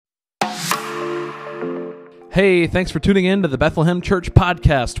Hey, thanks for tuning in to the Bethlehem Church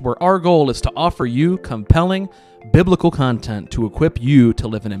Podcast, where our goal is to offer you compelling biblical content to equip you to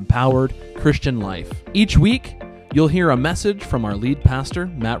live an empowered Christian life. Each week, you'll hear a message from our lead pastor,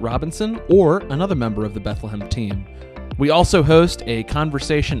 Matt Robinson, or another member of the Bethlehem team. We also host a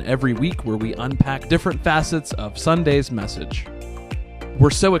conversation every week where we unpack different facets of Sunday's message. We're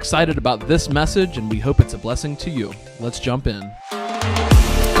so excited about this message, and we hope it's a blessing to you. Let's jump in.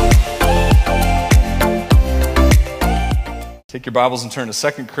 Take your Bibles and turn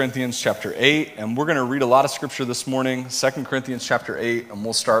to 2 Corinthians chapter 8, and we're going to read a lot of scripture this morning, 2 Corinthians chapter 8, and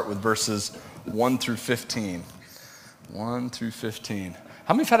we'll start with verses 1 through 15. 1 through 15.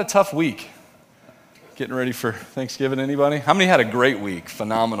 How many have had a tough week? Getting ready for Thanksgiving, anybody? How many had a great week,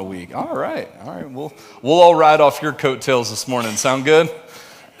 phenomenal week? All right. We'll all ride off your coattails this morning. Sound good?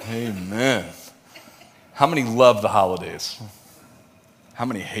 Amen. How many love the holidays? How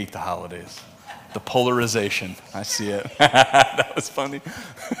many hate the holidays? The polarization. I see it. That was funny.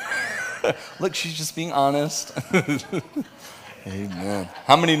 Look, she's just being honest. Amen.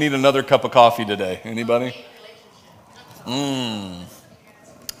 How many need another cup of coffee today? Anybody? Yep,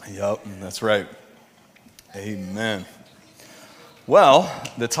 that's right. Amen. Well,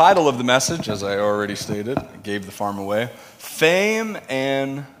 the title of the message, as I already stated, gave the farm away. Fame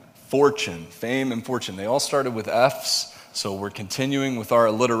and fortune. Fame and fortune. They all started with F's. So we're continuing with our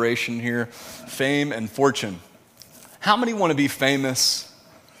alliteration here, fame and fortune. How many want to be famous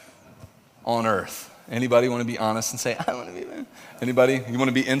on earth? Anybody want to be honest and say, I want to be famous? Anybody? You want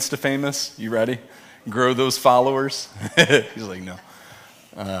to be insta-famous? You ready? Grow those followers? He's like, no.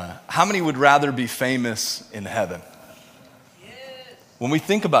 How many would rather be famous in heaven? Yes. When we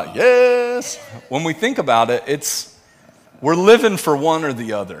think about it, we're living for one or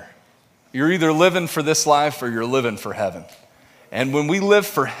the other. You're either living for this life or you're living for heaven. And when we live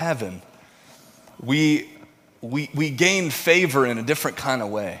for heaven, we gain favor in a different kind of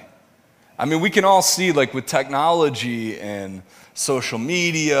way. I mean, we can all see, like with technology and social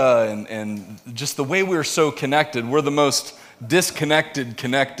media and just the way we're so connected, we're the most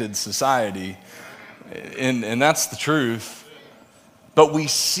connected society. And that's the truth. But we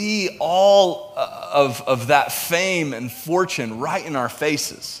see all of that fame and fortune right in our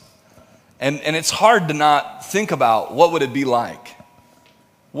faces. And it's hard to not think about what would it be like.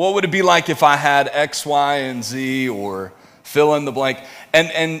 What would it be like if I had X, Y, and Z, or fill in the blank?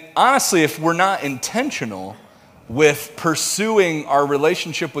 And honestly, if we're not intentional with pursuing our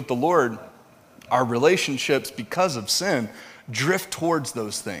relationship with the Lord, our relationships, because of sin, drift towards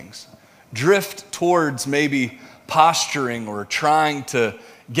those things. Drift towards maybe posturing or trying to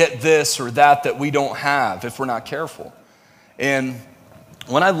get this or that we don't have if we're not careful. And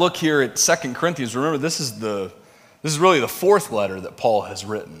when I look here at 2 Corinthians, remember this is really the fourth letter that Paul has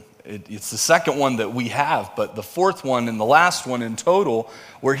written. It's the second one that we have, but the fourth one and the last one in total,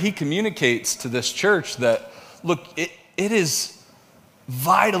 where he communicates to this church that, look, it is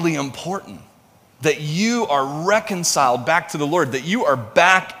vitally important that you are reconciled back to the Lord, that you are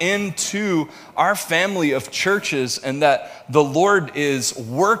back into our family of churches, and that the Lord is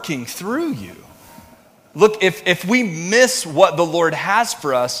working through you. Look, if we miss what the Lord has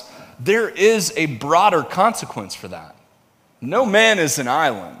for us, there is a broader consequence for that. No man is an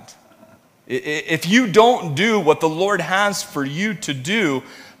island. If you don't do what the Lord has for you to do,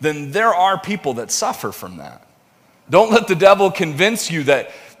 then there are people that suffer from that. Don't let the devil convince you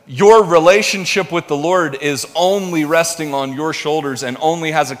that your relationship with the Lord is only resting on your shoulders and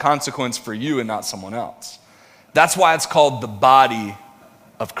only has a consequence for you and not someone else. That's why it's called the body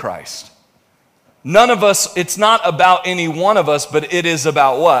of Christ. None of us, it's not about any one of us, but it is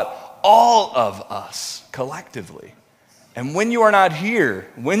about what? All of us collectively. And when you are not here,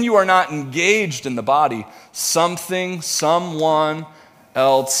 when you are not engaged in the body, something, someone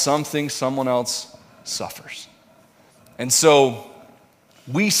else suffers. And so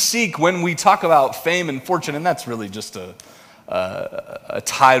we seek, when we talk about fame and fortune, and that's really just a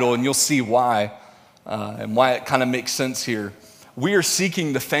title, and you'll see why, and why it kind of makes sense here. We are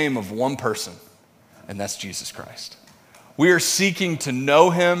seeking the fame of one person. And that's Jesus Christ. We are seeking to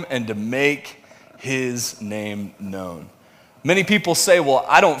know him and to make his name known. Many people say, well,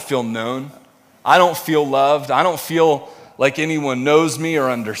 I don't feel known. I don't feel loved. I don't feel like anyone knows me or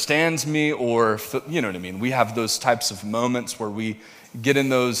understands me, or, you know what I mean? We have those types of moments where we get in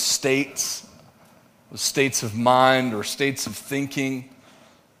those states of mind or states of thinking.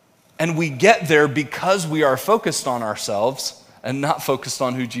 And we get there because we are focused on ourselves and not focused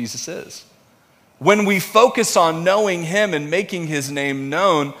on who Jesus is. When we focus on knowing him and making his name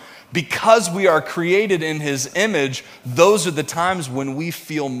known, because we are created in his image, those are the times when we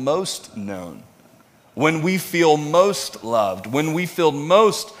feel most known. when we feel most loved, when we feel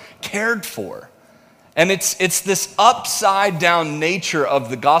most cared for. And it's this upside down nature of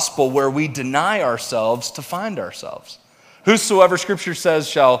the gospel where we deny ourselves to find ourselves. Whosoever, Scripture says,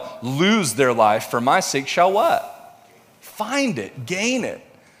 shall lose their life for my sake shall what? Find it, gain it.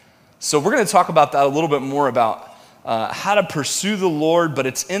 So we're going to talk about that a little bit more, about how to pursue the Lord, but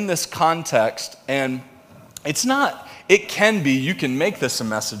it's in this context, and it's not, it can be, you can make this a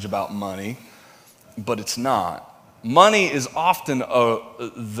message about money, but it's not. Money is often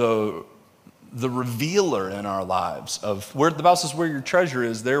the revealer in our lives of where the Bible says where your treasure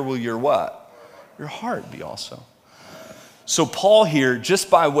is, there will your what? Your heart be also. So Paul here, just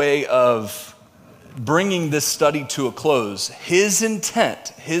by way of bringing this study to a close, his intent,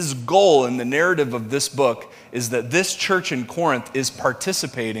 his goal in the narrative of this book is that this church in Corinth is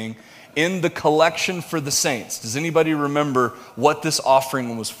participating in the collection for the saints. Does anybody remember what this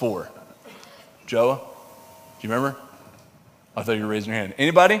offering was for? Joa? Do you remember? I thought you were raising your hand.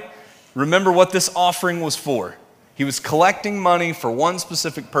 Anybody? Remember what this offering was for? He was collecting money for one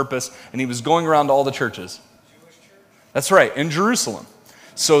specific purpose, and he was going around to all the churches. Jewish church? That's right, in Jerusalem.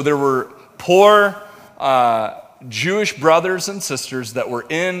 So there were poor Jewish brothers and sisters that were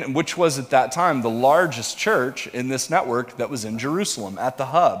in, which was at that time the largest church in this network that was in Jerusalem at the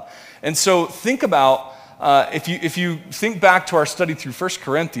hub. And so think about, if you think back to our study through 1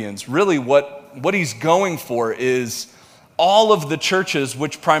 Corinthians, really what he's going for is all of the churches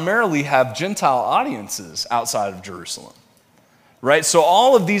which primarily have Gentile audiences outside of Jerusalem, right? So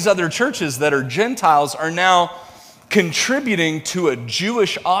all of these other churches that are Gentiles are now contributing to a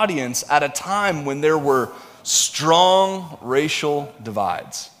Jewish audience at a time when there were strong racial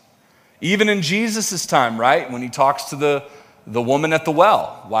divides. Even in Jesus' time, right? When he talks to the woman at the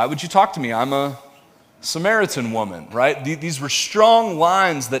well. Why would you talk to me? I'm a Samaritan woman, right? These were strong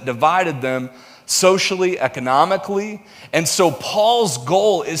lines that divided them socially, economically. And so Paul's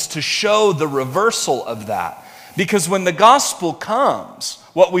goal is to show the reversal of that. Because when the gospel comes,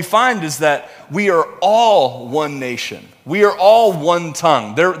 what we find is that we are all one nation. We are all one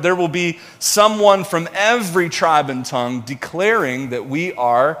tongue. There will be someone from every tribe and tongue declaring that we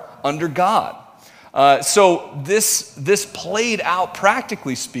are under God. So this played out,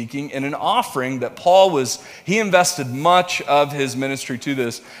 practically speaking, in an offering that he invested much of his ministry to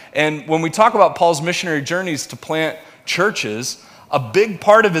this. And when we talk about Paul's missionary journeys to plant churches, a big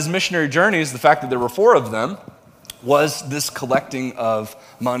part of his missionary journeys, the fact that there were 4 of them, was this collecting of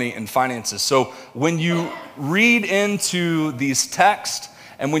money and finances. So when you read into these texts,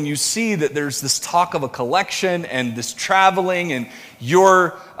 and when you see that there's this talk of a collection and this traveling, and you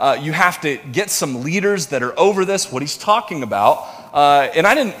have to get some leaders that are over this, what he's talking about.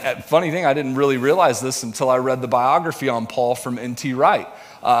 And funny thing, I didn't really realize this until I read the biography on Paul from N.T. Wright.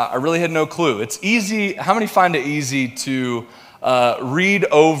 I really had no clue. It's easy. How many find it easy to read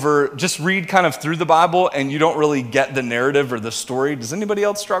kind of through the Bible and you don't really get the narrative or the story? Does anybody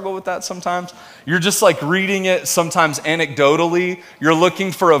else struggle with that sometimes? You're just like reading it sometimes anecdotally. You're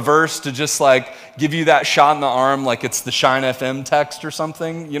looking for a verse to just like give you that shot in the arm like it's the Shine FM text or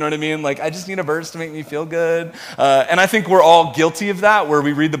something. You know what I mean? Like, I just need a verse to make me feel good. And I think we're all guilty of that, where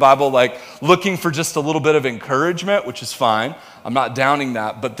we read the Bible like looking for just a little bit of encouragement, which is fine. I'm not downing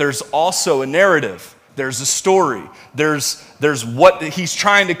that. But there's also a narrative. There's a story. There's what he's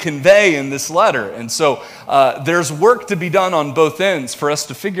trying to convey in this letter. And so there's work to be done on both ends for us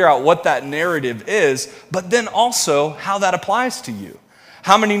to figure out what that narrative is, but then also how that applies to you.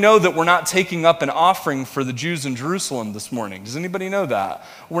 How many know that we're not taking up an offering for the Jews in Jerusalem this morning? Does anybody know that?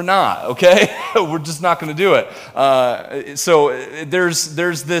 We're not, okay? We're just not going to do it. So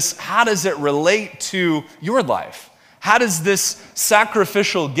there's this, how does it relate to your life? How does this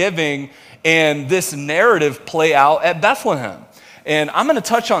sacrificial giving and this narrative play out at Bethlehem? And I'm going to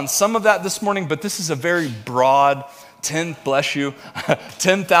touch on some of that this morning, but this is a very broad,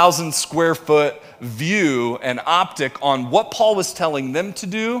 10,000 square foot view and optic on what Paul was telling them to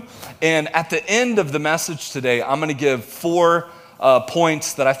do. And at the end of the message today, I'm going to give 4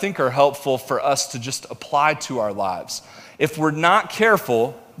 points that I think are helpful for us to just apply to our lives. If we're not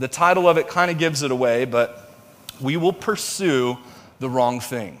careful, the title of it kind of gives it away, but we will pursue the wrong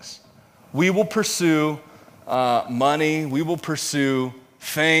things. We will pursue money. We will pursue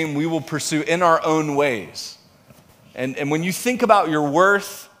fame. We will pursue in our own ways. And when you think about your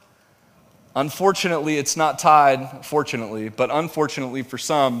worth, unfortunately, it's not tied, fortunately, but unfortunately for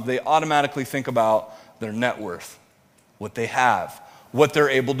some, they automatically think about their net worth, what they have, what they're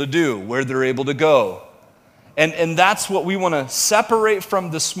able to do, where they're able to go. And that's what we want to separate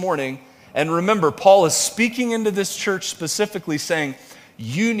from this morning. And remember, Paul is speaking into this church specifically saying,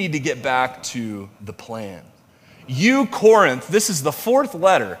 You need to get back to the plan. You, Corinth, this is the fourth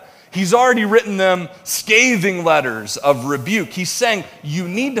letter. He's already written them scathing letters of rebuke. He's saying you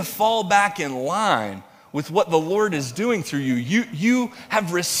need to fall back in line with what the Lord is doing through you. You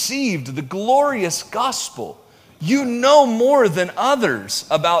have received the glorious gospel. You know more than others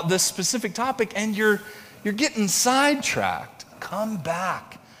about this specific topic, and you're getting sidetracked. Come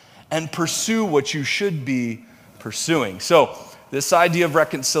back and pursue what you should be pursuing. So this idea of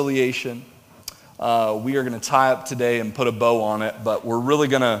reconciliation, we are going to tie up today and put a bow on it, but we're really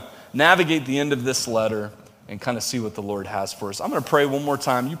going to navigate the end of this letter and kind of see what the Lord has for us. I'm going to pray one more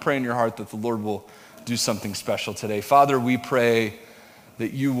time. You pray in your heart that the Lord will do something special today. Father, we pray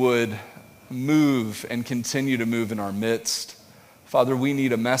that you would move and continue to move in our midst. Father, we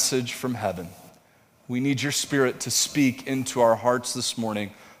need a message from heaven. We need your Spirit to speak into our hearts this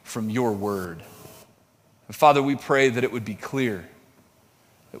morning from your word. And Father, we pray that it would be clear,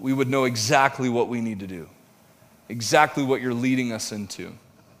 that we would know exactly what we need to do, exactly what you're leading us into.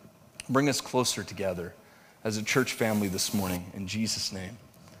 Bring us closer together as a church family this morning. In Jesus' name,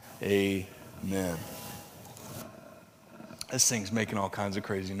 amen. This thing's making all kinds of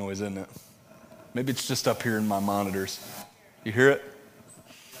crazy noise, isn't it? Maybe it's just up here in my monitors. You hear it?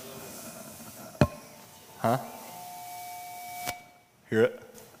 Huh? Hear it?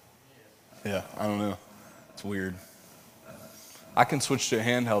 Yeah, I don't know. It's weird. I can switch to a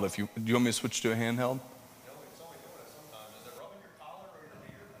handheld if you... Do you want me to switch to a handheld?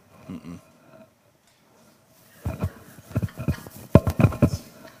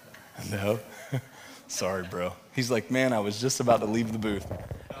 No? Sorry, bro. He's like, man, I was just about to leave the booth.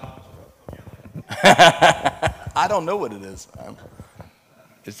 I don't know what it is.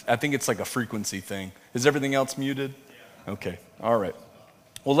 I think it's like a frequency thing. Is everything else muted? Okay, all right.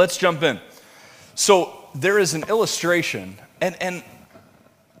 Well, let's jump in. So there is an illustration, and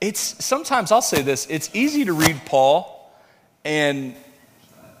it's sometimes I'll say this, it's easy to read Paul, and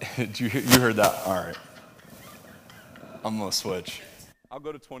you heard that? All right. I'm going to switch. I'll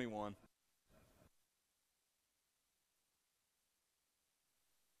go to 21.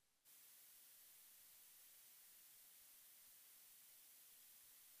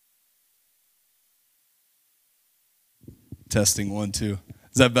 Testing 1, 2.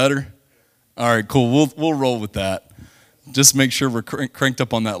 Is that better? All right, cool. We'll roll with that. Just make sure we're cranked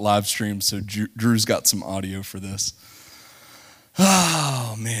up on that live stream so Drew's got some audio for this.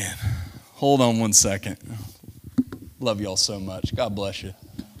 Oh, man. Hold on one second. Love y'all so much. God bless you.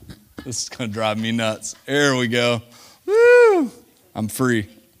 This is going to drive me nuts. There we go. Woo! I'm free.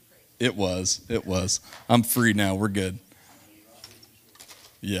 It was. I'm free now. We're good.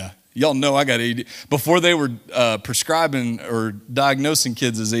 Yeah. Y'all know I got ADHD. Before they were prescribing or diagnosing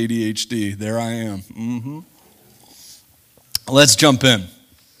kids as ADHD, there I am. Let's jump in.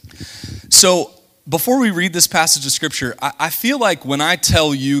 So before we read this passage of Scripture, I feel like when I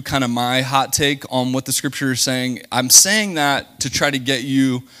tell you kind of my hot take on what the Scripture is saying, I'm saying that to try to get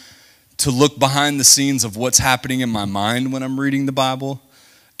you to look behind the scenes of what's happening in my mind when I'm reading the Bible,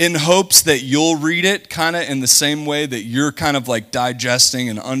 in hopes that you'll read it kind of in the same way that you're kind of like digesting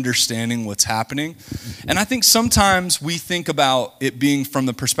and understanding what's happening. And I think sometimes we think about it being from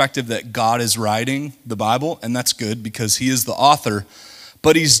the perspective that God is writing the Bible, and that's good because he is the author,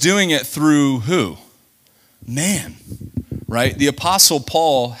 but he's doing it through who? Man, right? The Apostle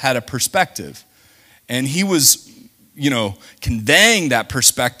Paul had a perspective, and he was conveying that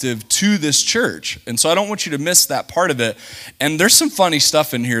perspective to this church. And so I don't want you to miss that part of it. And there's some funny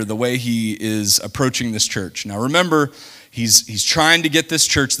stuff in here, the way he is approaching this church. Now remember, he's trying to get this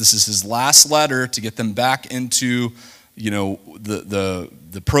church, this is his last letter, to get them back into,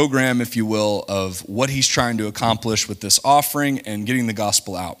 the program, if you will, of what he's trying to accomplish with this offering and getting the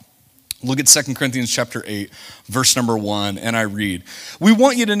gospel out. Look at 2 Corinthians chapter 8, verse number 1, and I read, "We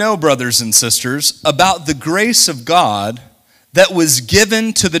want you to know, brothers and sisters, about the grace of God that was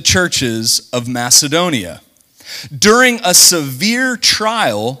given to the churches of Macedonia. During a severe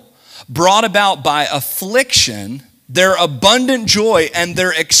trial brought about by affliction, their abundant joy and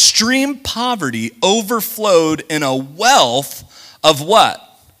their extreme poverty overflowed in a wealth of" what?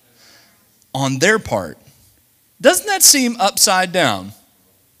 On their part. Doesn't that seem upside down?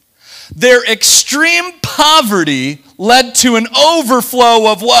 Their extreme poverty led to an overflow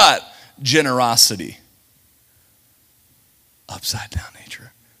of what? Generosity. Upside down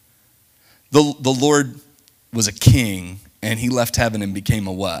nature. The Lord was a king, and he left heaven and became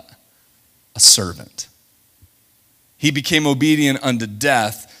a what? A servant. He became obedient unto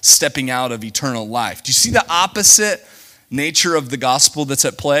death, stepping out of eternal life. Do you see the opposite nature of the gospel that's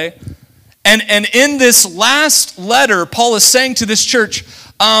at play? And in this last letter, Paul is saying to this church,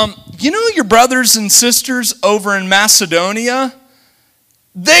 you know your brothers and sisters over in Macedonia?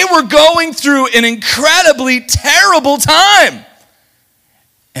 They were going through an incredibly terrible time.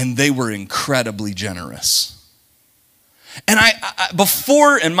 And they were incredibly generous. And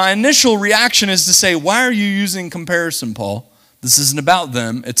and my initial reaction is to say, why are you using comparison, Paul? This isn't about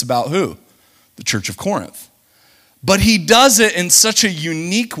them, it's about who? The church of Corinth. But he does it in such a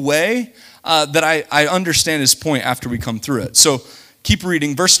unique way that I understand his point after we come through it. So keep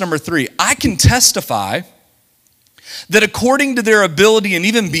reading, verse number 3. I can testify that according to their ability and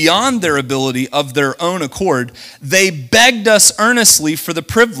even beyond their ability of their own accord, they begged us earnestly for the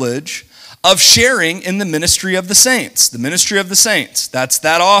privilege of sharing in the ministry of the saints. The ministry of the saints, that's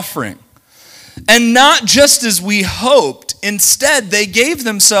that offering. And not just as we hoped, instead they gave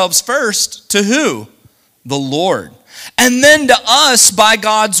themselves first to who? The Lord. And then to us by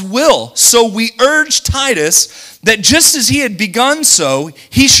God's will. So we urge Titus that just as he had begun so,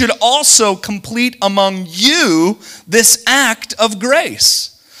 he should also complete among you this act of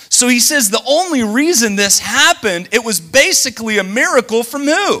grace. So he says the only reason this happened, it was basically a miracle from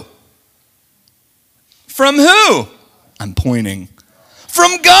who? From who? I'm pointing.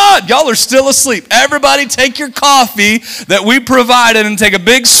 From God. Y'all are still asleep. Everybody take your coffee that we provided and take a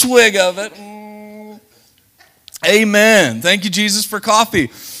big swig of it. Amen. Thank you, Jesus, for coffee.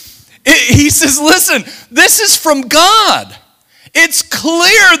 He says, listen, this is from God. It's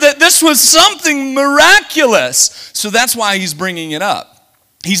clear that this was something miraculous. So that's why he's bringing it up.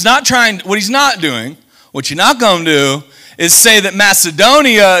 He's not trying, what he's not doing, what you're not going to do, is say that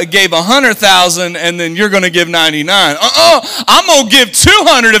Macedonia gave 100,000 and then you're going to give 99. I'm going to give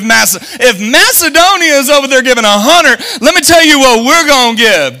 200 if Macedonia is over there giving 100. Let me tell you what we're going to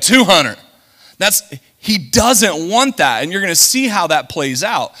give, 200. He doesn't want that, and you're going to see how that plays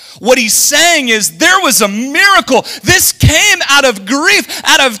out. What he's saying is there was a miracle. This came out of grief,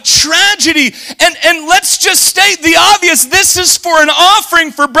 out of tragedy, and let's just state the obvious. This is for an offering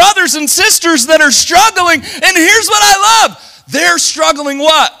for brothers and sisters that are struggling, and here's what I love. They're struggling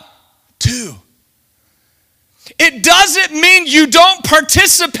what? Too. It doesn't mean you don't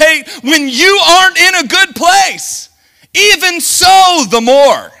participate when you aren't in a good place. Even so, the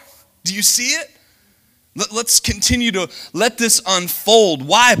more. Do you see it? Let's continue to let this unfold.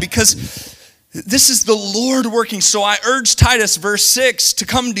 Why? Because this is the Lord working. So I urge Titus, verse 6, to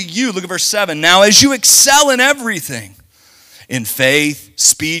come to you. Look at verse 7. Now, as you excel in everything, in faith,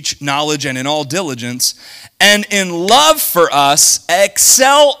 speech, knowledge, and in all diligence, and in love for us,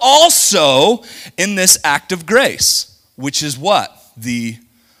 excel also in this act of grace, which is what? The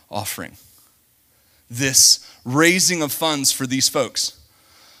offering. This raising of funds for these folks.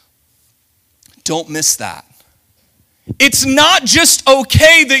 Don't miss that. It's not just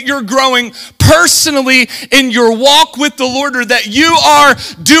okay that you're growing personally in your walk with the Lord, or that you are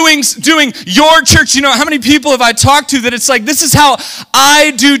doing your church. You know, how many people have I talked to that it's like, this is how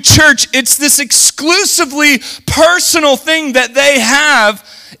I do church. It's this exclusively personal thing that they have.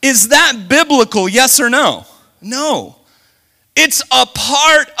 Is that biblical? Yes or no? No. It's a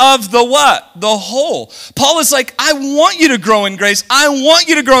part of the what? The whole. Paul is like, I want you to grow in grace. I want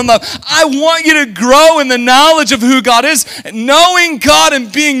you to grow in love. I want you to grow in the knowledge of who God is, knowing God and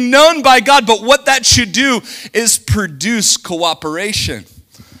being known by God. But what that should do is produce cooperation.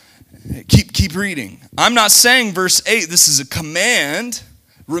 Keep reading. I'm not saying verse 8, this is a command.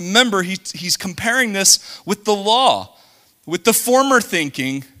 Remember, he's comparing this with the law, with the former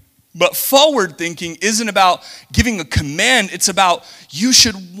thinking. But forward thinking isn't about giving a command. It's about you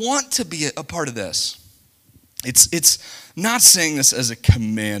should want to be a part of this. It's not saying this as a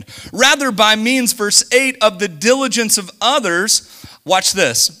command. Rather, by means, verse 8, of the diligence of others, watch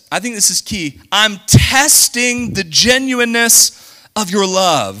this. I think this is key. I'm testing the genuineness of your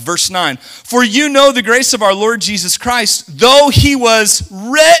love. Verse 9, for you know the grace of our Lord Jesus Christ, though he was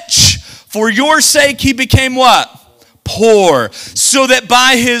rich, for your sake he became what? Poor, so that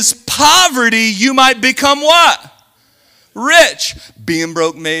by his poverty you might become what? Rich. Being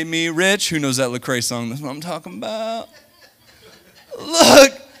broke made me rich. Who knows that Lecrae song? That's what I'm talking about.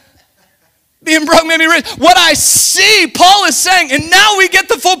 Look, being broke made me rich. What I see, Paul is saying, and now we get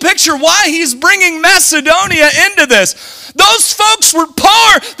the full picture why he's bringing Macedonia into this. Those folks were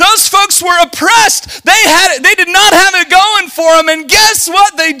poor. Those folks were oppressed. They did not have it going for them. And guess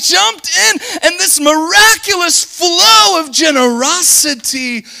what? They jumped in, and this miraculous flow of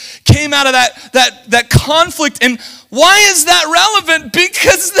generosity came out of that conflict. And why is that relevant?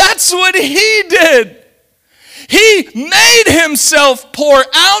 Because that's what he did. He made himself poor.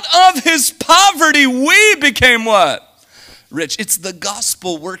 Out of his poverty, we became what? rich. It's the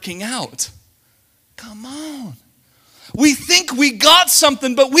gospel working out. Come on. We think we got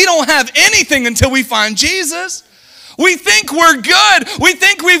something, but we don't have anything until we find Jesus. We think we're good. We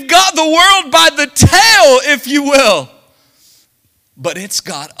think we've got the world by the tail, if you will. But it's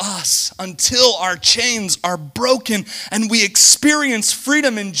got us until our chains are broken and we experience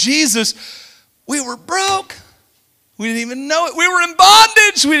freedom in Jesus. We were broke. We didn't even know it. We were in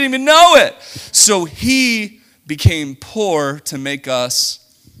bondage. We didn't even know it. So he became poor to make us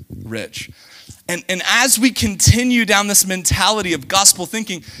rich. And as we continue down this mentality of gospel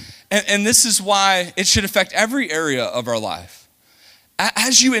thinking, and this is why it should affect every area of our life.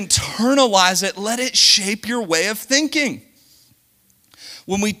 As you internalize it, let it shape your way of thinking.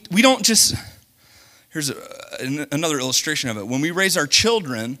 When we don't just, here's another illustration of it. When we raise our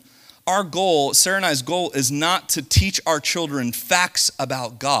children, our goal, Sarah and I's goal, is not to teach our children facts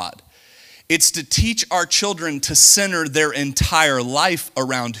about God. It's to teach our children to center their entire life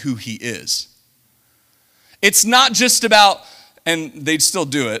around who he is. It's not just about, and they'd still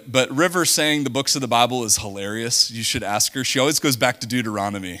do it, but River saying the books of the Bible is hilarious. You should ask her. She always goes back to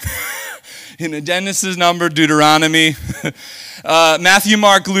Deuteronomy. In Genesis, Number, Deuteronomy, Matthew,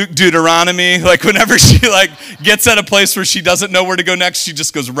 Mark, Luke, Deuteronomy. Like whenever she gets at a place where she doesn't know where to go next, she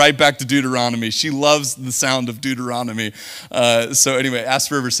just goes right back to Deuteronomy. She loves the sound of Deuteronomy. So anyway, ask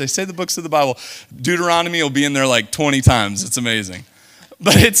River, say the books of the Bible. Deuteronomy will be in there like 20 times. It's amazing.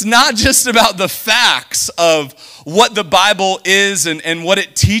 But it's not just about the facts of what the Bible is and what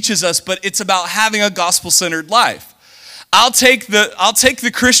it teaches us, but it's about having a gospel-centered life. I'll take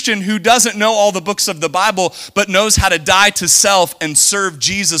the Christian who doesn't know all the books of the Bible, but knows how to die to self and serve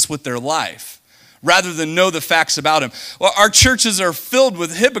Jesus with their life, rather than know the facts about him. Well, our churches are filled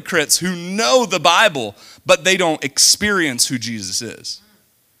with hypocrites who know the Bible, but they don't experience who Jesus is.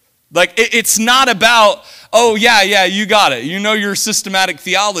 Like, it's not about, oh, yeah, you got it. You know your systematic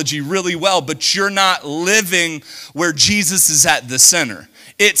theology really well, but you're not living where Jesus is at the center.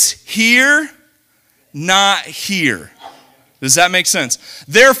 It's here, not here. Does that make sense?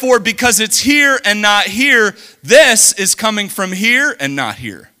 Therefore, because it's here and not here, this is coming from here and not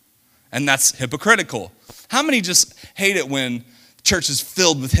here. And that's hypocritical. How many just hate it when church is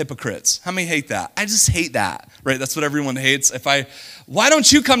filled with hypocrites? How many hate that? I just hate that, right? That's what everyone hates. Why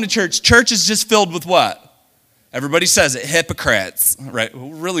don't you come to church? Church is just filled with what? Everybody says it, hypocrites, right?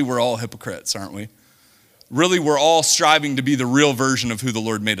 Well, really, we're all hypocrites, aren't we? Really, we're all striving to be the real version of who the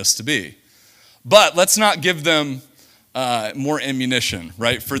Lord made us to be. But let's not give them more ammunition,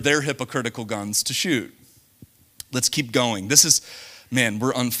 right, for their hypocritical guns to shoot. Let's keep going.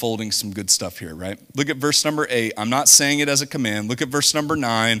 We're unfolding some good stuff here, right? Look at verse number 8. I'm not saying it as a command. Look at verse number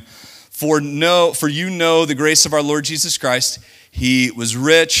 9. For you know the grace of our Lord Jesus Christ. He was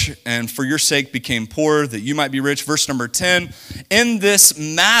rich and for your sake became poor that you might be rich. Verse number 10. In this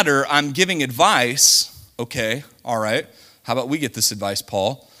matter, I'm giving advice. Okay, all right. How about we get this advice,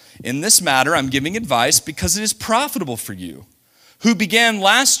 Paul? In this matter, I'm giving advice because it is profitable for you, who began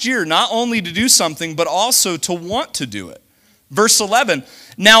last year not only to do something, but also to want to do it. Verse 11,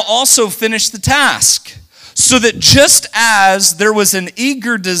 now also finish the task, so that just as there was an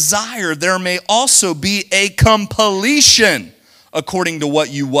eager desire, there may also be a completion according to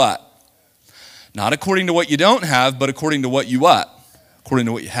what you what? Not according to what you don't have, but according to what you what? According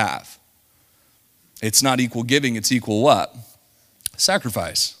to what you have. It's not equal giving, it's equal what?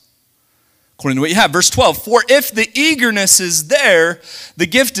 Sacrifice. According to what you have. Verse 12, for if the eagerness is there, the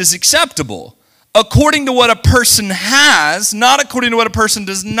gift is acceptable. According to what a person has, not according to what a person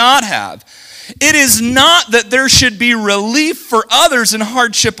does not have. It is not that there should be relief for others and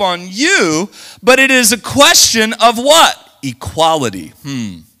hardship on you, but it is a question of what? Equality.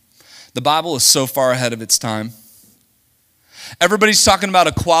 The Bible is so far ahead of its time. Everybody's talking about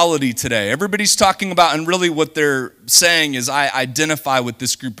equality today. Everybody's talking about, and really what they're saying is, I identify with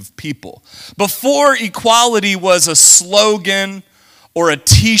this group of people. Before, equality was a slogan or a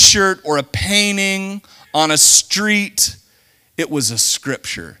t-shirt or a painting on a street. It was a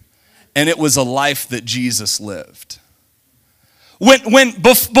scripture, and it was a life that Jesus lived.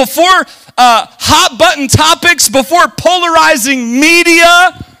 Before hot button topics, before polarizing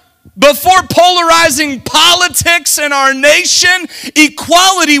media, before polarizing politics in our nation,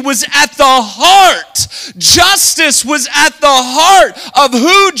 equality was at the heart. Justice was at the heart of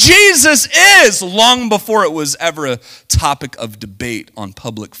who Jesus is, long before it was ever a topic of debate on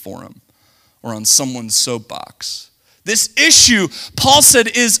public forum or on someone's soapbox. This issue, Paul said,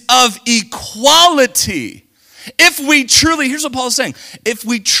 is of equality. If we truly, here's what Paul is saying, if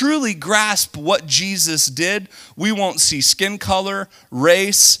we truly grasp what Jesus did, we won't see skin color,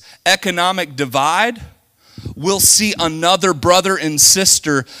 race, economic divide. we'll see another brother and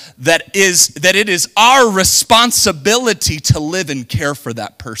sister that it is our responsibility to live and care for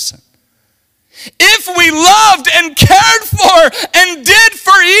that person. If we loved and cared for and did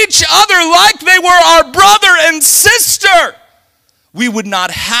for each other like they were our brother and sister, we would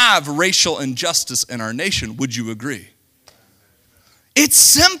not have racial injustice in our nation. Would you agree? It's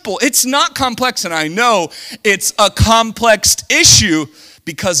simple. It's not complex, and I know it's a complex issue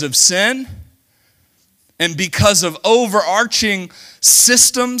because of sin and because of overarching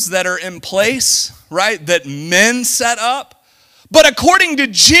systems that are in place, right, that men set up. But according to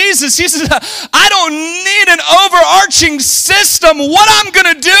Jesus, he says, I don't need an overarching system. What I'm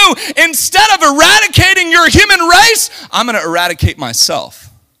going to do, instead of eradicating your human race, I'm going to eradicate myself.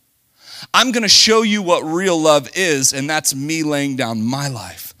 I'm going to show you what real love is, and that's me laying down my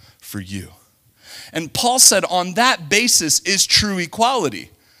life for you. And Paul said on that basis is true equality.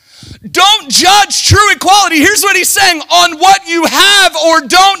 Don't judge true equality. Here's what he's saying, on what you have or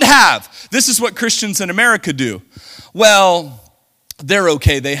don't have. This is what Christians in America do. Well, they're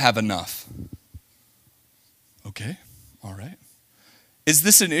okay, they have enough. Okay, all right. Is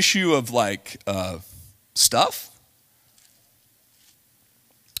this an issue of stuff?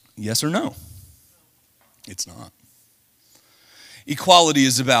 Yes or no? It's not. Equality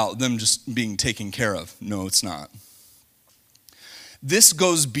is about them just being taken care of. No, it's not. This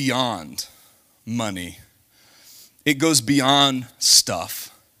goes beyond money. It goes beyond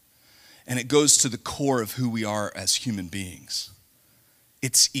stuff. And it goes to the core of who we are as human beings.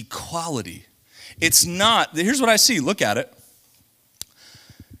 It's equality. It's not, here's what I see, look at it.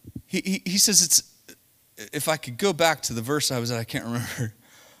 He says it's, if I could go back to the verse I was at, I can't remember.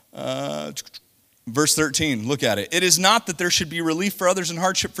 Verse 13, look at it. It is not that there should be relief for others and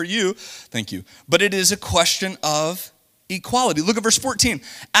hardship for you, thank you, but it is a question of equality. Look at verse 14.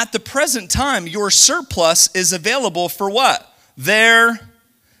 At the present time, your surplus is available for what? Their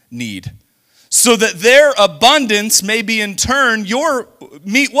need. So that their abundance may be in turn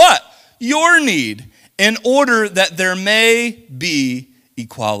meet what? Your need, in order that there may be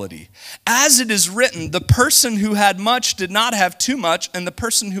equality. As it is written, the person who had much did not have too much, and the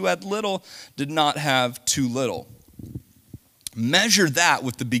person who had little did not have too little. Measure that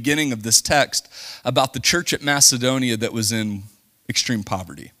with the beginning of this text about the church at Macedonia that was in extreme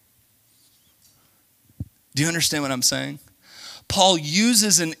poverty. Do you understand what I'm saying? Paul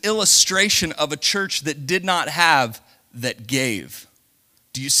uses an illustration of a church that did not have, that gave.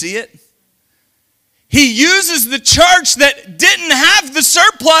 Do you see it? He uses the church that didn't have the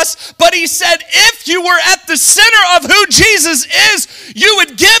surplus, but he said if you were at the center of who Jesus is, you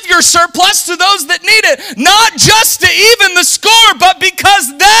would give your surplus to those that need it. Not just to even the score, but because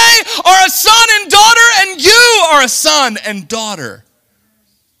they are a son and daughter and you are a son and daughter.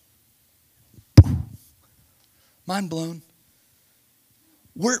 Mind blown.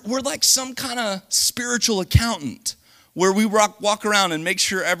 We're like some kind of spiritual accountant where we walk around and make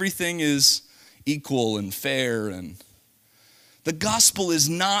sure everything is equal and fair. And the gospel is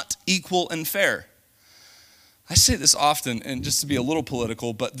not equal and fair. I say this often, and just to be a little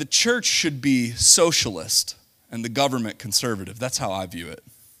political, but the church should be socialist and the government conservative. That's how I view it.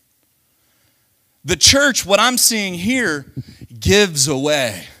 The church, what I'm seeing here, gives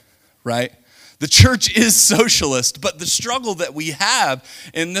away, right? The church is socialist, but the struggle that we have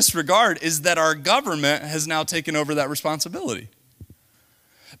in this regard is that our government has now taken over that responsibility.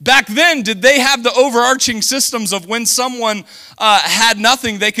 Back then, did they have the overarching systems of when someone had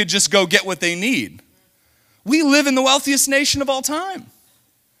nothing, they could just go get what they need? We live in the wealthiest nation of all time.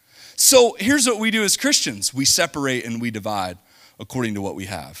 So here's what we do as Christians. We separate and we divide according to what we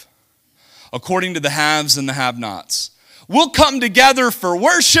have. According to the haves and the have-nots. We'll come together for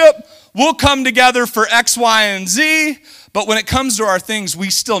worship. We'll come together for X, Y, and Z. But when it comes to our things, we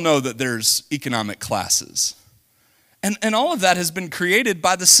still know that there's economic classes. And all of that has been created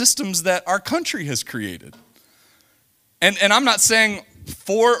by the systems that our country has created. And I'm not saying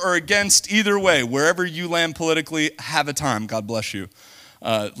for or against either way. Wherever you land politically, have a time. God bless you.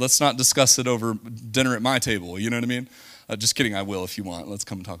 Let's not discuss it over dinner at my table. You know what I mean? Just kidding, I will if you want. Let's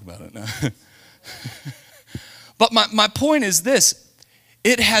come and talk about it now. But my point is this.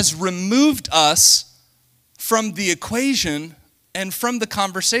 It has removed us from the equation and from the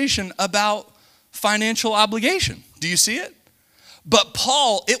conversation about financial obligation. Do you see it? But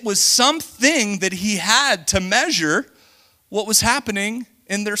Paul, it was something that he had to measure what was happening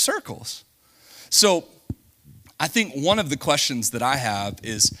in their circles. So I think one of the questions that I have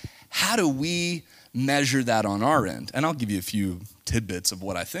is, how do we measure that on our end? And I'll give you a few tidbits of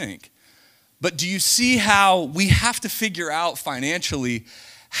what I think. But do you see how we have to figure out financially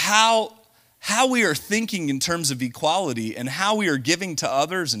how how we are thinking in terms of equality and how we are giving to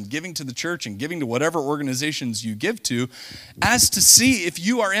others and giving to the church and giving to whatever organizations you give to, as to see if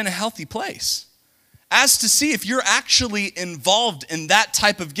you are in a healthy place, as to see if you're actually involved in that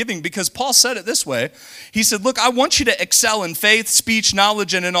type of giving. Because Paul said it this way. He said, look, I want you to excel in faith, speech,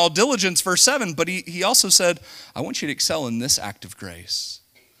 knowledge, and in all diligence, verse 7. But he also said, I want you to excel in this act of grace.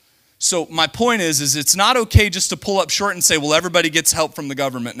 So my point is it's not okay just to pull up short and say, well, everybody gets help from the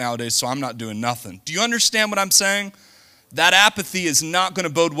government nowadays, so I'm not doing nothing. Do you understand what I'm saying? That apathy is not going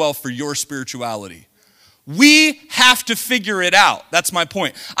to bode well for your spirituality. We have to figure it out. That's my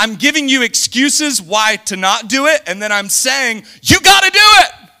point. I'm giving you excuses why to not do it, and then I'm saying, you got to do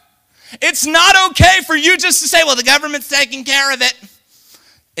it. It's not okay for you just to say, well, the government's taking care of it.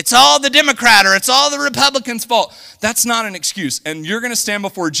 It's all the Democrat or it's all the Republicans' fault. That's not an excuse. And you're going to stand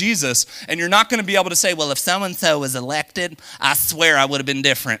before Jesus and you're not going to be able to say, well, if so-and-so was elected, I swear I would have been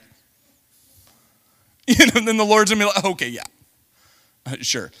different. And then the Lord's going to be like, okay, yeah,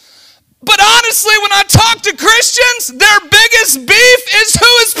 sure. But honestly, when I talk to Christians, their biggest beef is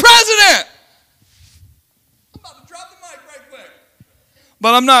who is president. I'm about to drop the mic right quick.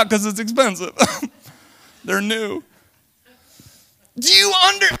 But I'm not, because it's expensive. They're new. Do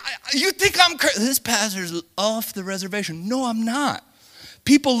you think I'm crazy? This pastor's off the reservation. No, I'm not.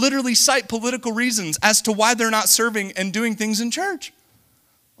 People literally cite political reasons as to why they're not serving and doing things in church.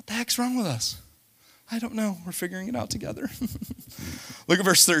 What the heck's wrong with us? I don't know. We're figuring it out together. Look at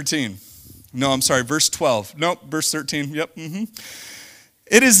verse 13. No, I'm sorry, verse 12. Nope, verse 13. Yep.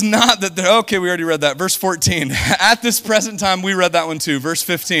 It is not that okay, we already read that. Verse 14. At this present time, we read that one too. Verse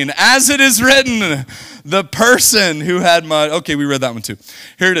 15. As it is written, the person who had okay, we read that one too.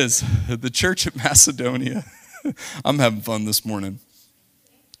 Here it is. The church at Macedonia. I'm having fun this morning.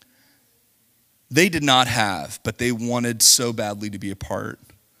 They did not have, but they wanted so badly to be a part.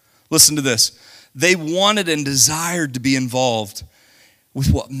 Listen to this. They wanted and desired to be involved with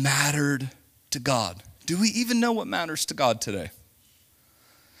what mattered to God. Do we even know what matters to God today?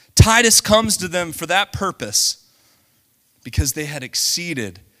 Titus comes to them for that purpose because they had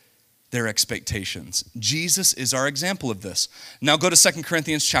exceeded their expectations. Jesus is our example of this. Now go to 2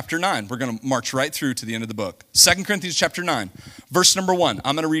 Corinthians chapter 9. We're going to march right through to the end of the book. 2 Corinthians chapter 9, verse number 1.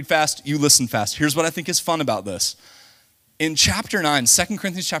 I'm going to read fast. You listen fast. Here's what I think is fun about this. In chapter 9, 2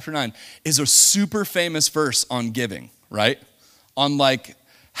 Corinthians chapter 9 is a super famous verse on giving, right? On like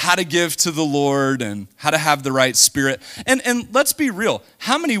how to give to the Lord and how to have the right spirit. And let's be real.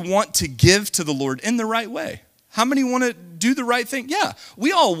 How many want to give to the Lord in the right way? How many want to do the right thing? Yeah,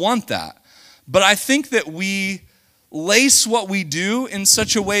 we all want that. But I think that we lace what we do in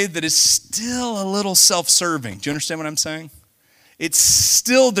such a way that is still a little self-serving. Do you understand what I'm saying? There's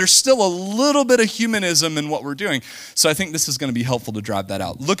still a little bit of humanism in what we're doing. So I think this is going to be helpful to drive that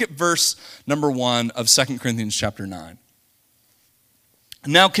out. Look at verse number 1 of 2 Corinthians chapter 9.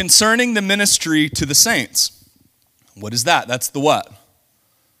 Now concerning the ministry to the saints. What is that? That's the what?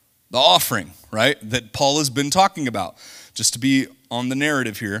 The offering, right? That Paul has been talking about. Just to be on the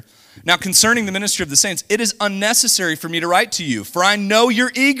narrative here. Now concerning the ministry of the saints, it is unnecessary for me to write to you, for I know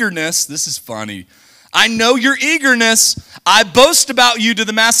your eagerness. This is funny. I know your eagerness. I boast about you to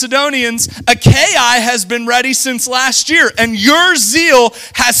the Macedonians. Achaia has been ready since last year, and your zeal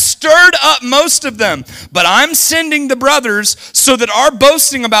has stirred up most of them. But I'm sending the brothers so that our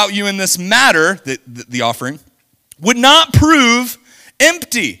boasting about you in this matter, the offering, would not prove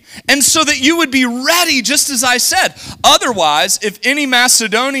empty, and so that you would be ready, just as I said. Otherwise, if any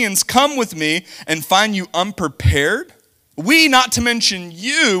Macedonians come with me and find you unprepared, we, not to mention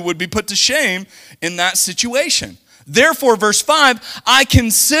you, would be put to shame in that situation. Therefore, verse 5, I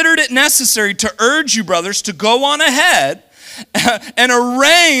considered it necessary to urge you, brothers, to go on ahead and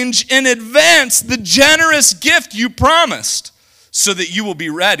arrange in advance the generous gift you promised, so that you will be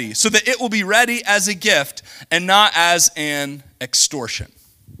ready, so that it will be ready as a gift and not as an extortion.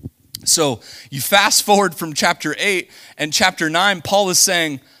 So you fast forward from chapter 8 and chapter 9, Paul is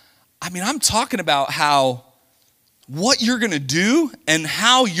saying, I'm talking about how what you're going to do and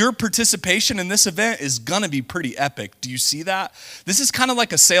how your participation in this event is going to be pretty epic. Do you see that? This is kind of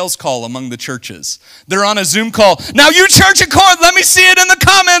like a sales call among the churches. They're on a Zoom call. Now you church at Corinth, let me see it in the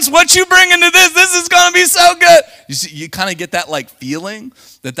comments. What you bring into this? This is going to be so good. You see, you kind of get that like feeling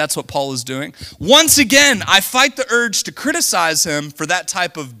that that's what Paul is doing. Once again, I fight the urge to criticize him for that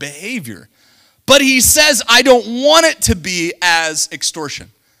type of behavior. But he says, I don't want it to be as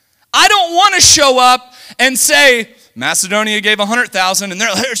extortion. I don't want to show up and say, Macedonia gave 100,000 and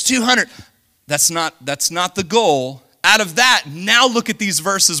there's 200. That's not the goal. Out of that, now look at these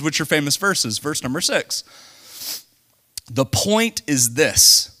verses, which are famous verses. Verse number 6. The point is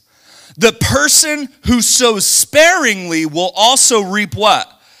this. The person who sows sparingly will also reap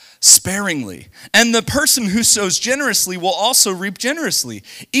what? Sparingly. And the person who sows generously will also reap generously.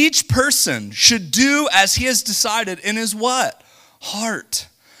 Each person should do as he has decided in his what? Heart.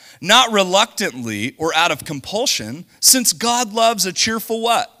 Not reluctantly or out of compulsion, since God loves a cheerful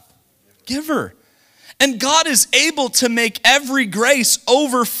what? Giver. And God is able to make every grace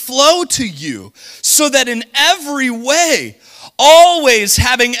overflow to you, so that in every way, always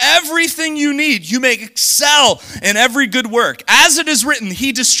having everything you need, you may excel in every good work. As it is written,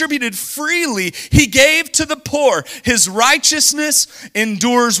 he distributed freely, he gave to the poor. His righteousness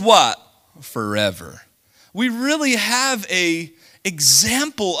endures what? Forever. We really have an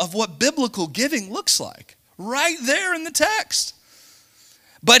example of what biblical giving looks like right there in the text.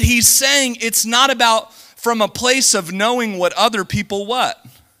 But he's saying it's not about from a place of knowing what other people what?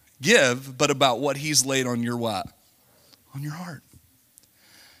 Give, but about what he's laid on your what? On your heart.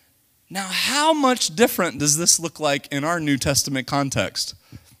 Now, how much different does this look like in our New Testament context?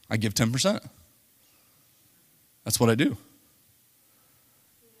 I give 10%. That's what I do.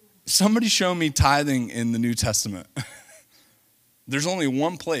 Somebody show me tithing in the New Testament. There's only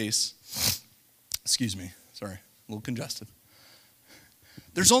one place, excuse me, sorry, a little congested.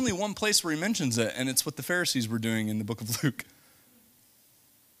 There's only one place where he mentions it, and it's what the Pharisees were doing in the book of Luke.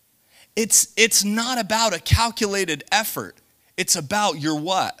 It's not about a calculated effort. It's about your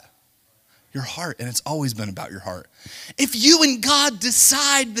what? Your heart, and it's always been about your heart. If you and God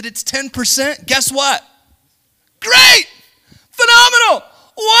decide that it's 10%, guess what? Great! Phenomenal!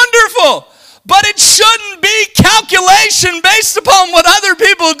 Wonderful! But it shouldn't be calculation based upon what other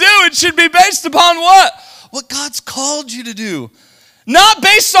people do. It should be based upon what? What God's called you to do. Not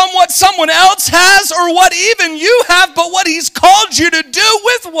based on what someone else has or what even you have, but what he's called you to do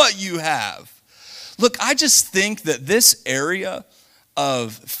with what you have. Look, I just think that this area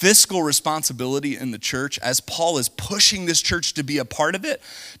of fiscal responsibility in the church, as Paul is pushing this church to be a part of it,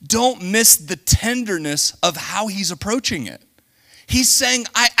 don't miss the tenderness of how he's approaching it. He's saying,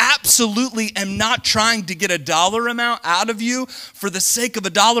 I absolutely am not trying to get a dollar amount out of you for the sake of a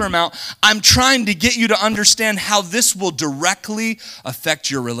dollar amount. I'm trying to get you to understand how this will directly affect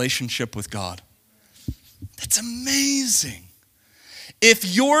your relationship with God. That's amazing. If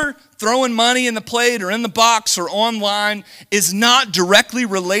you're throwing money in the plate or in the box or online is not directly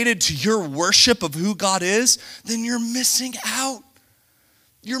related to your worship of who God is, then you're missing out.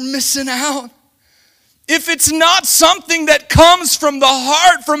 You're missing out. If it's not something that comes from the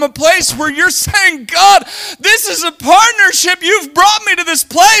heart, from a place where you're saying, God, this is a partnership. You've brought me to this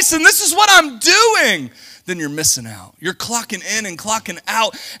place and this is what I'm doing, then you're missing out. You're clocking in and clocking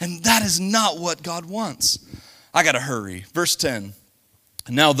out, and that is not what God wants. I got to hurry. Verse 10.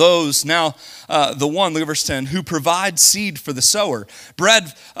 Now the one, look at verse 10, who provides seed for the sower,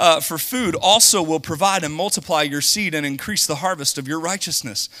 bread for food, also will provide and multiply your seed and increase the harvest of your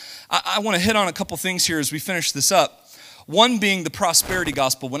righteousness. I want to hit on a couple things here as we finish this up. One being the prosperity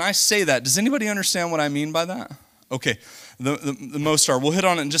gospel. When I say that, does anybody understand what I mean by that? Okay, the most are. We'll hit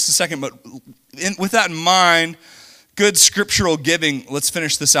on it in just a second, but with that in mind, good scriptural giving, let's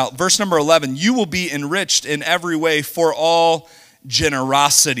finish this out. Verse number 11, you will be enriched in every way for all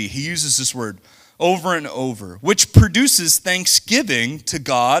generosity. He uses this word over and over, which produces thanksgiving to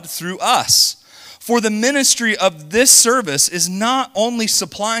God through us. For the ministry of this service is not only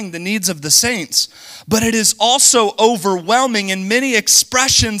supplying the needs of the saints, but it is also overwhelming in many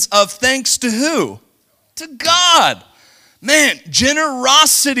expressions of thanks to who? To God. Man,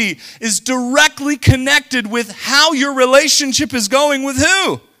 generosity is directly connected with how your relationship is going with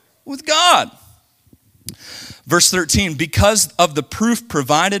who? With God. Verse 13, because of the proof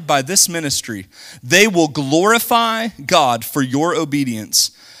provided by this ministry, they will glorify God for your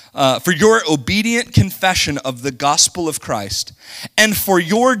obedience, for your obedient confession of the gospel of Christ, and for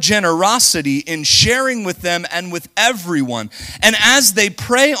your generosity in sharing with them and with everyone. And as they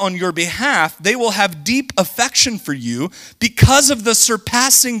pray on your behalf, they will have deep affection for you because of the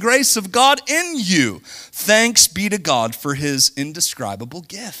surpassing grace of God in you. Thanks be to God for his indescribable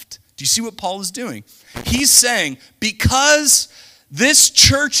gift. Do you see what Paul is doing? He's saying, because this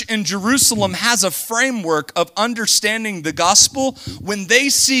church in Jerusalem has a framework of understanding the gospel, when they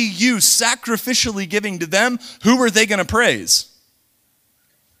see you sacrificially giving to them, who are they going to praise?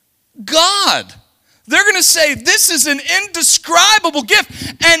 God. They're going to say, this is an indescribable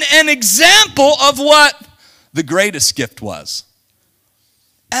gift and an example of what the greatest gift was.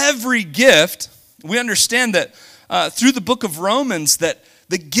 Every gift, we understand that through the book of Romans, that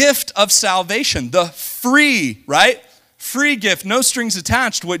the gift of salvation, the free, right? free gift, no strings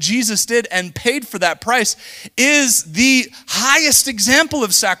attached. What Jesus did and paid for that price is the highest example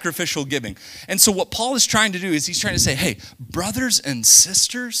of sacrificial giving. And so what Paul is trying to do is he's trying to say, hey, brothers and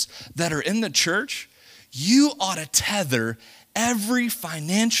sisters that are in the church, you ought to tether every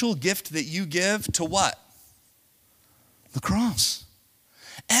financial gift that you give to what? The cross.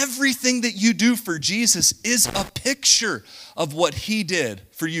 Everything that you do for Jesus is a picture of what he did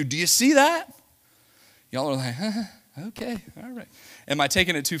for you. Do you see that? Y'all are like, okay, all right. Am I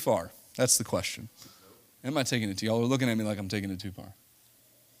taking it too far? That's the question. Am I taking it too? Y'all are looking at me like I'm taking it too far.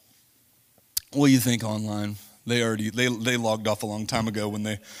 What do you think online? They logged off a long time ago when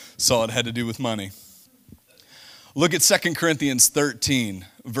they saw it had to do with money. Look at 2 Corinthians 13,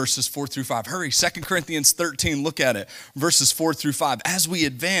 verses 4 through 5. Hurry, 2 Corinthians 13, look at it, verses 4 through 5. As we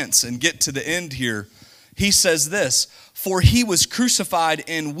advance and get to the end here, he says this, for he was crucified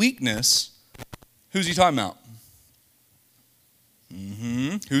in weakness. Who's he talking about?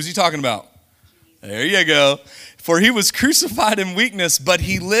 Who's he talking about? There you go. For he was crucified in weakness, but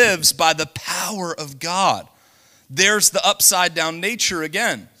he lives by the power of God. There's the upside down nature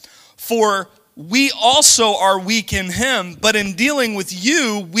again. For we also are weak in him, but in dealing with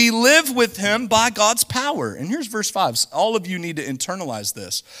you, we live with him by God's power. And here's verse 5. All of you need to internalize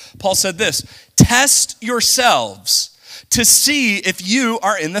this. Paul said this, test yourselves to see if you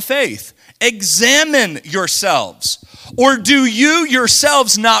are in the faith. Examine yourselves. Or do you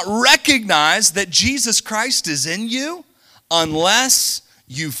yourselves not recognize that Jesus Christ is in you unless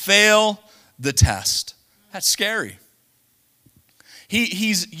you fail the test? That's scary.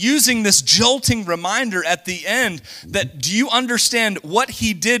 He's using this jolting reminder at the end that, do you understand what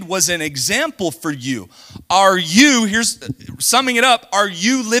he did was an example for you? Are you, here's summing it up, are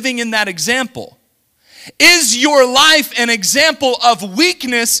you living in that example? Is your life an example of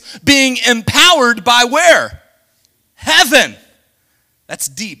weakness being empowered by where? Heaven. That's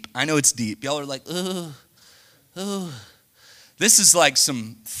deep. I know it's deep. Y'all are like, ugh. This is like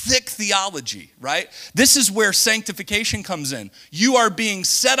some thick theology, right? This is where sanctification comes in. You are being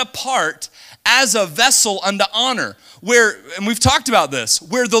set apart as a vessel unto honor, where, and we've talked about this,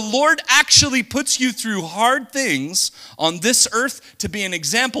 where the Lord actually puts you through hard things on this earth to be an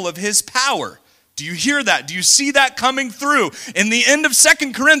example of his power. Do you hear that? Do you see that coming through? In the end of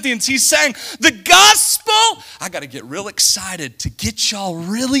 2 Corinthians, he's saying, the gospel, I got to get real excited to get y'all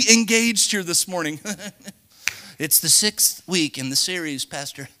really engaged here this morning. It's the 6th week in the series,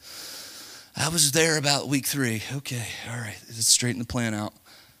 Pastor. I was there about week 3. Okay, all right, let's straighten the plan out.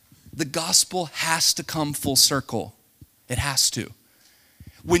 The gospel has to come full circle. It has to.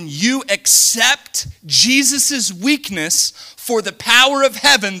 When you accept Jesus' weakness for the power of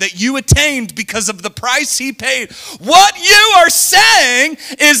heaven that you attained because of the price he paid, what you are saying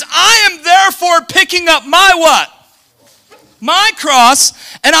is, I am therefore picking up my what? My cross,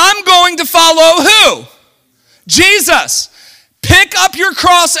 and I'm going to follow who? Jesus. Pick up your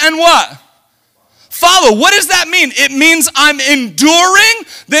cross and what? Follow. What does that mean? It means I'm enduring,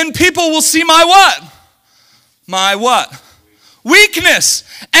 then people will see my what? My what? Weakness.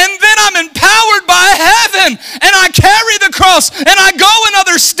 And then I'm empowered by heaven, and I carry the cross, and I go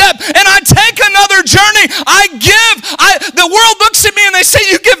another step, and I take another journey. The world looks at me and they say,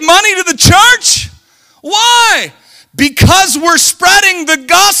 you give money to the church? Why? Because we're spreading the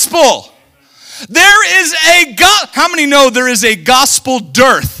gospel. There is how many know there is a gospel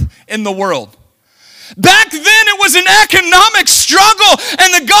dearth in the world? Back then it was an economic struggle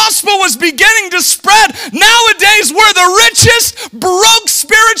and the gospel was beginning to spread. Nowadays we're the richest, broke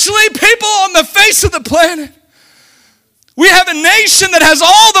spiritually people on the face of the planet. We have a nation that has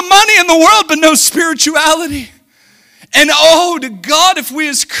all the money in the world but no spirituality. And oh, to God, if we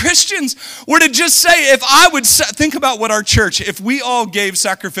as Christians were to just say, think about what our church, if we all gave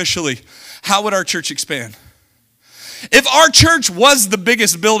sacrificially, how would our church expand? If our church was the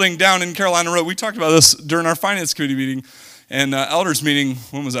biggest building down in Carolina Road, we talked about this during our finance committee meeting and elders meeting,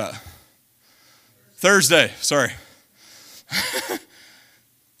 when was that? Thursday, sorry.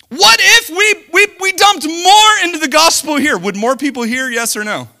 What if we dumped more into the gospel here? Would more people hear, yes or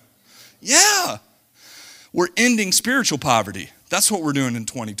no? Yeah. We're ending spiritual poverty. That's what we're doing in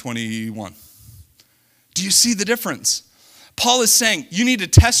 2021. Do you see the difference? Paul is saying, you need to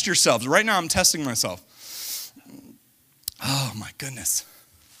test yourselves. Right now I'm testing myself. Oh my goodness.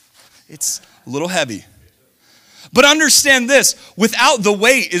 It's a little heavy. But understand this, without the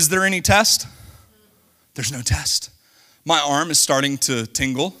weight, is there any test? There's no test. My arm is starting to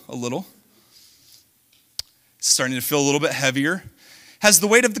tingle a little. It's starting to feel a little bit heavier. Has the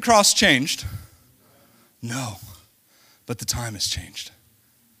weight of the cross changed? No, but the time has changed.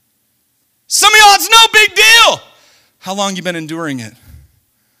 Some of y'all, it's no big deal. How long you been enduring it?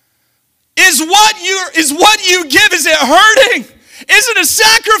 Is what you give, is it hurting? Is it a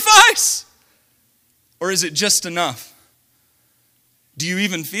sacrifice? Or is it just enough? Do you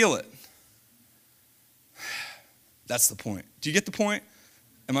even feel it? That's the point. Do you get the point?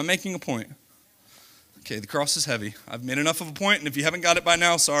 Am I making a point? Okay, the cross is heavy. I've made enough of a point, and if you haven't got it by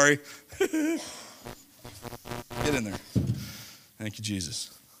now, sorry. Get in there. Thank you,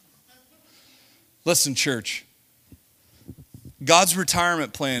 Jesus. Listen, church. God's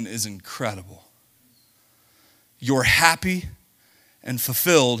retirement plan is incredible. You're happy and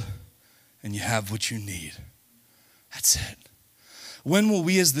fulfilled, and you have what you need. That's it. When will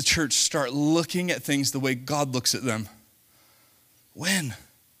we as the church start looking at things the way God looks at them? When?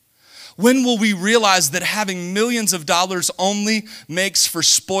 When will we realize that having millions of dollars only makes for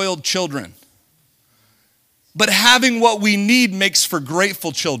spoiled children? But having what we need makes for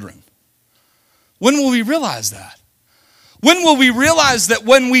grateful children. When will we realize that? When will we realize that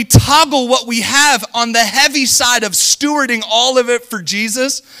when we toggle what we have on the heavy side of stewarding all of it for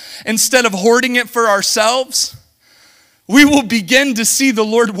Jesus instead of hoarding it for ourselves, we will begin to see the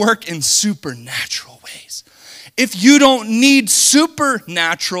Lord work in supernatural ways. If you don't need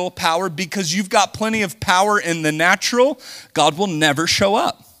supernatural power because you've got plenty of power in the natural, God will never show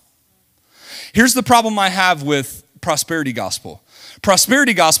up. Here's the problem I have with prosperity gospel.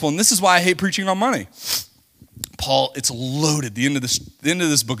 Prosperity gospel, and this is why I hate preaching on money. Paul, it's loaded. The end of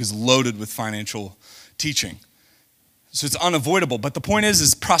this book is loaded with financial teaching. So it's unavoidable. But the point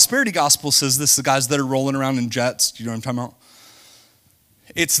is prosperity gospel says this, the guys that are rolling around in jets, do you know what I'm talking about?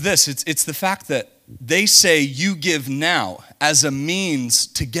 It's this, it's the fact that they say you give now as a means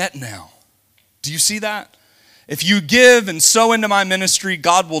to get now. Do you see that? If you give and sow into my ministry,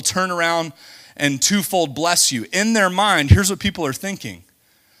 God will turn around and twofold bless you. In their mind, here's what people are thinking.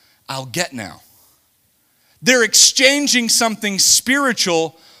 I'll get now. They're exchanging something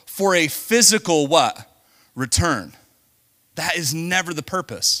spiritual for a physical what? Return. That is never the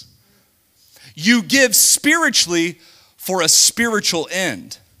purpose. You give spiritually for a spiritual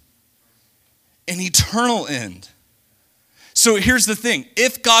end, an eternal end. So here's the thing.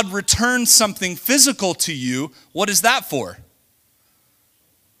 If God returns something physical to you, what is that for?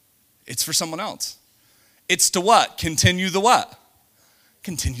 It's for someone else. It's to what? Continue the what?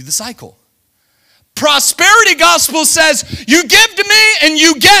 Continue the cycle. Prosperity gospel says, you give to me and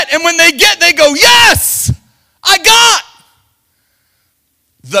you get, and when they get, they go, yes, I got.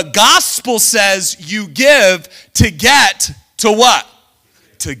 The gospel says you give to get to what?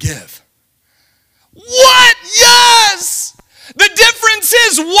 To give. What? Yes! The difference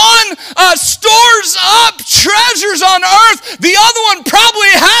is one stores up treasures on earth. The other one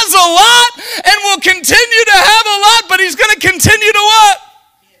probably has a lot and will continue to have a lot, but he's going to continue to what?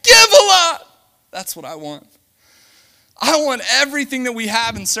 Give a lot. That's what I want. I want everything that we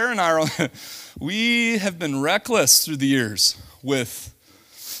have, and Sarah and I we have been reckless through the years with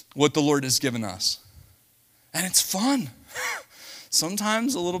what the Lord has given us. And it's fun.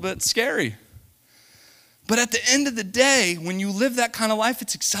 Sometimes a little bit scary. But at the end of the day, when you live that kind of life,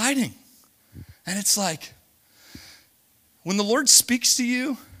 it's exciting. And it's like, when the Lord speaks to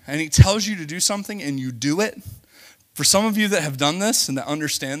you and he tells you to do something and you do it, for some of you that have done this and that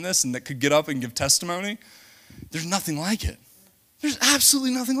understand this and that could get up and give testimony, there's nothing like it. There's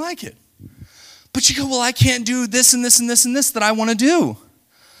absolutely nothing like it. But you go, well, I can't do this and this and this and this that I want to do.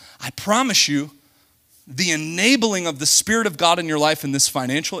 I promise you, the enabling of the Spirit of God in your life in this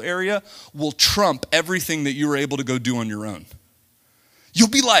financial area will trump everything that you were able to go do on your own. You'll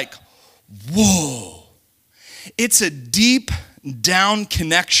be like, whoa. It's a deep down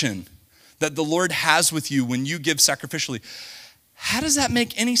connection that the Lord has with you when you give sacrificially. How does that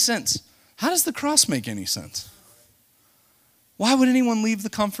make any sense? How does the cross make any sense? Why would anyone leave the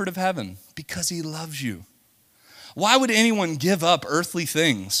comfort of heaven? Because he loves you. Why would anyone give up earthly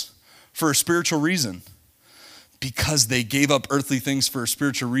things for a spiritual reason? Because they gave up earthly things for a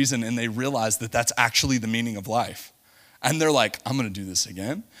spiritual reason and they realized that that's actually the meaning of life. And they're like, I'm going to do this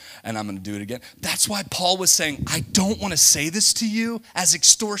again, and I'm going to do it again. That's why Paul was saying, I don't want to say this to you as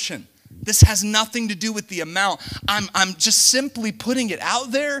extortion. This has nothing to do with the amount. I'm just simply putting it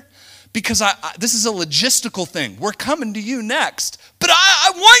out there because this is a logistical thing. We're coming to you next. But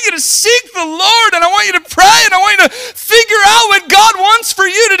I want you to seek the Lord, and I want you to pray, and I want you to figure out what God wants for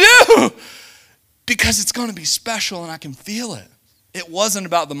you to do. Because it's going to be special, and I can feel it. It wasn't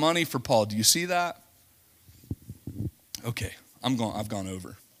about the money for Paul. Do you see that? Okay, I've gone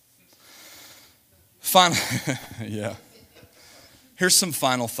over. Final, yeah. Here's some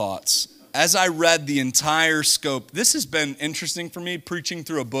final thoughts. as I read the entire scope, this has been interesting for me, preaching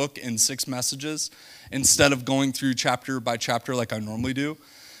through a book in 6 messages instead of going through chapter by chapter like I normally do.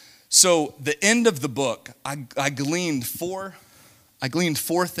 So the end of the book, I gleaned four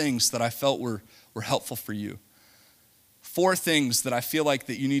things that I felt were helpful for you. 4 things that I feel like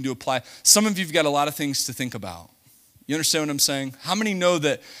that you need to apply. Some of you've got a lot of things to think about. You understand what I'm saying? How many know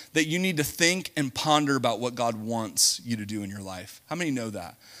that you need to think and ponder about what God wants you to do in your life? How many know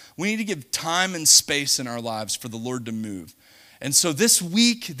that? We need to give time and space in our lives for the Lord to move. And so this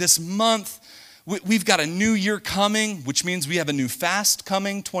week, this month, we've got a new year coming, which means we have a new fast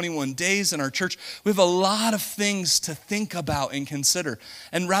coming, 21 days in our church. We have a lot of things to think about and consider.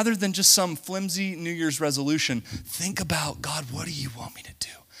 And rather than just some flimsy New Year's resolution, think about, God, what do you want me to do?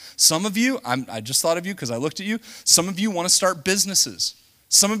 Some of you, I just thought of you because I looked at you. Some of you want to start businesses.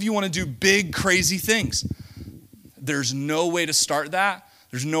 Some of you want to do big, crazy things. There's no way to start that.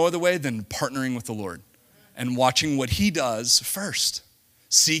 There's no other way than partnering with the Lord and watching what he does first.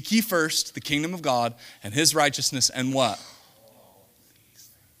 Seek ye first the kingdom of God and his righteousness and what?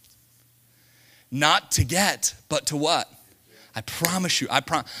 Not to get, but to what? I promise you,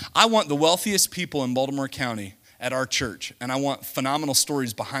 I want the wealthiest people in Baltimore County at our church, and I want phenomenal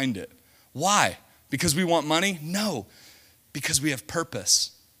stories behind it. Why? Because we want money? No, because we have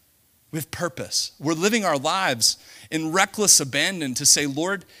purpose. We have purpose. We're living our lives in reckless abandon to say,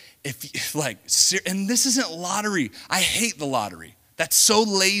 Lord, and this isn't lottery. I hate the lottery. That's so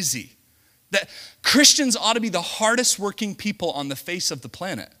lazy. That Christians ought to be the hardest working people on the face of the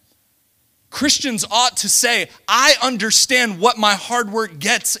planet. Christians ought to say, I understand what my hard work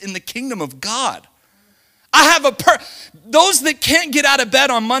gets in the kingdom of God. I have those that can't get out of bed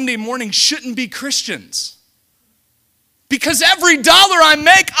on Monday morning shouldn't be Christians. Because every dollar I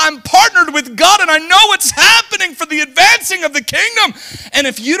make, I'm partnered with God and I know what's happening for the advancing of the kingdom. And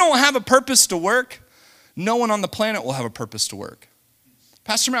if you don't have a purpose to work, no one on the planet will have a purpose to work.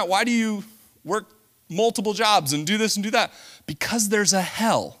 Pastor Matt, why do you work multiple jobs and do this and do that? Because there's a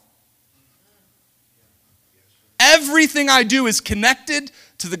hell. Everything I do is connected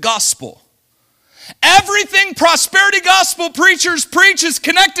to the gospel. Everything prosperity gospel preachers preach is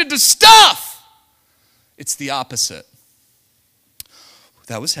connected to stuff. It's the opposite.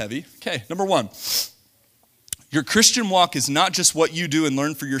 That was heavy. Okay, number 1. Your Christian walk is not just what you do and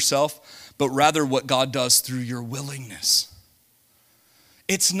learn for yourself, but rather what God does through your willingness.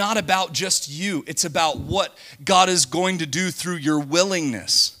 It's not about just you. It's about what God is going to do through your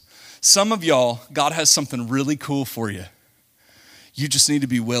willingness. Some of y'all, God has something really cool for you. You just need to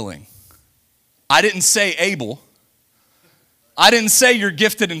be willing. I didn't say able. I didn't say you're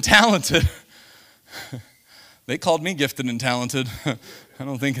gifted and talented. They called me gifted and talented. I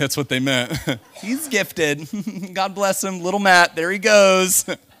don't think that's what they meant. He's gifted. God bless him. Little Matt, there he goes.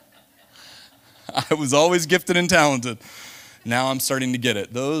 I was always gifted and talented. Now I'm starting to get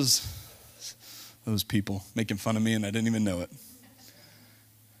it. Those people making fun of me and I didn't even know it.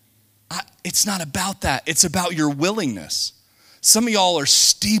 It's not about that. It's about your willingness. Some of y'all are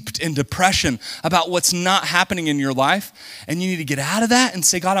steeped in depression about what's not happening in your life, and you need to get out of that and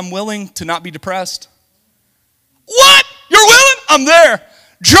say, God, I'm willing to not be depressed. What? You're willing? I'm there.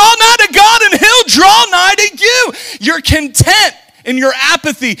 Draw nigh to God and he'll draw nigh to you. You're content in your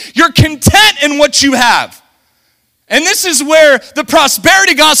apathy. You're content in what you have. And this is where the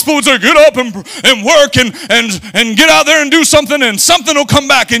prosperity gospel is get up and work and get out there and do something and something will come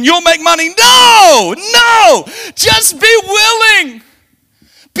back and you'll make money. No, just be willing.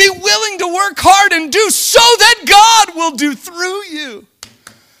 Be willing to work hard and do so that God will do through you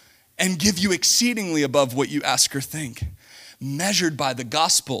and give you exceedingly above what you ask or think, measured by the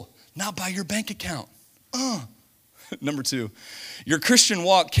gospel, not by your bank account. Number 2, your Christian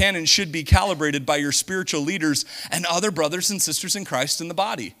walk can and should be calibrated by your spiritual leaders and other brothers and sisters in Christ in the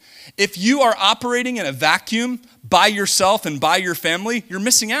body. If you are operating in a vacuum by yourself and by your family, you're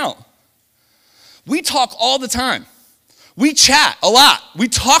missing out. We talk all the time. We chat a lot. We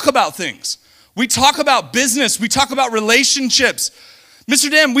talk about things. We talk about business. We talk about relationships. Mr.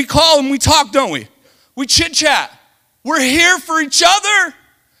 Dan, we call and we talk, don't we? We chit-chat. We're here for each other.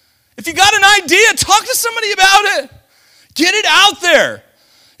 If you got an idea, talk to somebody about it. Get it out there.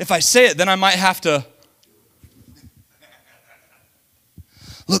 If I say it, then I might have to.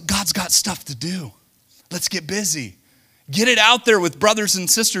 Look, God's got stuff to do. Let's get busy. Get it out there with brothers and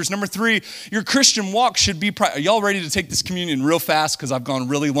sisters. Number 3, your Christian walk should be, are y'all ready to take this communion real fast? Because I've gone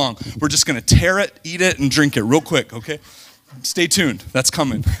really long. We're just going to tear it, eat it, and drink it real quick, okay? Stay tuned. That's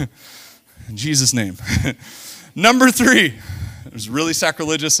coming. In Jesus' name. Number 3. It was really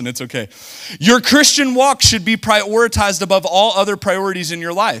sacrilegious and it's okay. Your Christian walk should be prioritized above all other priorities in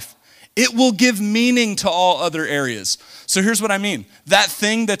your life. It will give meaning to all other areas. So here's what I mean. That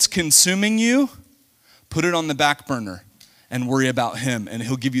thing that's consuming you, put it on the back burner and worry about him, and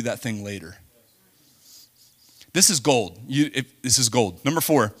he'll give you that thing later. This is gold. This is gold. Number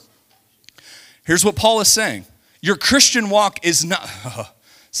 4, here's what Paul is saying. Your Christian walk is not,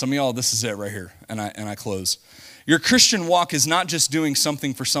 some of y'all, this is it right here, and I close. Your Christian walk is not just doing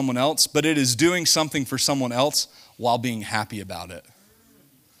something for someone else, but it is doing something for someone else while being happy about it.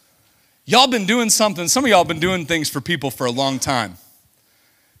 Y'all been doing something, some of y'all been doing things for people for a long time,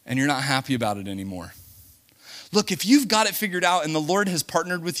 and you're not happy about it anymore. Look, if you've got it figured out and the Lord has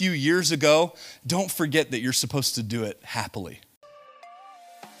partnered with you years ago, don't forget that you're supposed to do it happily.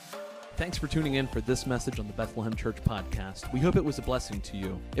 Thanks for tuning in for this message on the Bethlehem Church Podcast. We hope it was a blessing to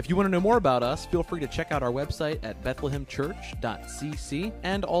you. If you want to know more about us, feel free to check out our website at bethlehemchurch.cc.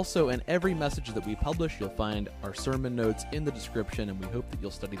 And also in every message that we publish, you'll find our sermon notes in the description, and we hope that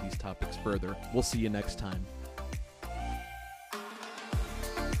you'll study these topics further. We'll see you next time.